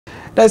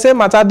They say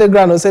matter dey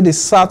ground say the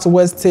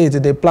Southwest State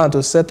they plan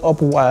to set up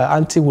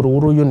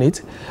anti-wuruwuru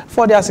unit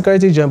for their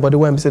security joint body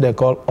when they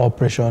call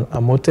Operation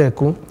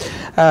Amotekun.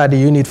 The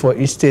unit for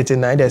each state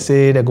in they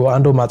say they go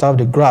handle matter of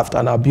the graft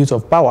and abuse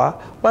of power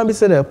when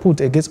they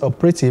put against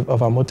operative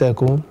of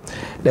Amotekun.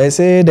 They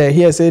say the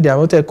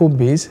Amotekun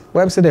base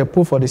when they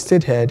put for the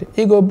state head,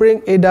 he go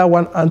bring either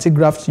one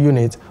anti-graft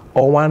unit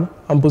or one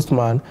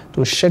ombudsman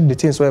to check the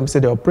things when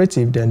the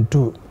operative then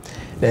do.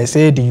 They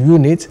say the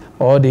unit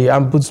or the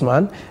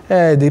ombudsman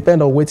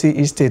depend on what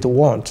each state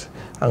want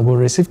and will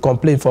receive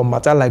complaint for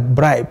matter like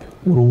bribe,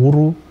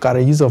 wuruwuru,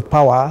 carry use of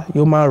power,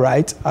 human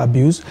rights,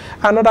 abuse,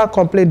 and other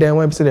complaint then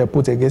when they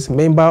put against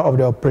member of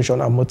the Operation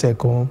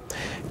Amotekun.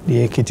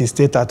 The Ekiti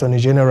State Attorney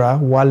General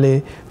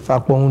Wale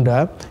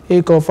Fakpohunda,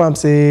 he confirmed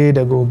say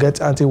they go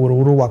get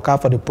anti-wuruwuru waka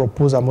for the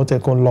proposed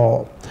Amotekun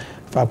law.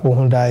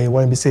 Fakpohunda,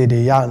 when we say the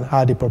yarn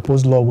how the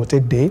proposed law will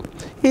take day,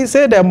 he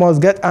said they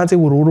must get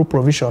anti-wuruwuru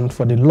provision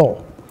for the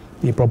law.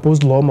 The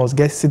proposed law must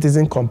get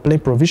citizen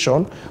complaint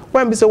provision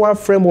when we say one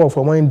framework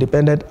for one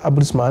independent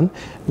ombudsman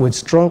with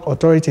strong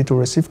authority to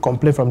receive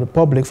complaint from the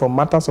public for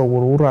matters of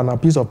wuruwuru and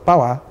abuse of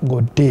power go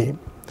day.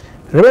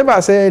 Remember, I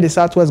say the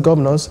Southwest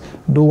governors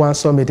do one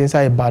summit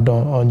inside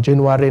Ibadan on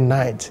January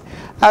 9th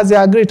as they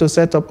agreed to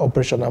set up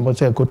Operation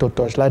Amotekun to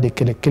torchlight the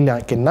killing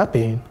and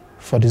kidnapping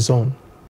for the zone.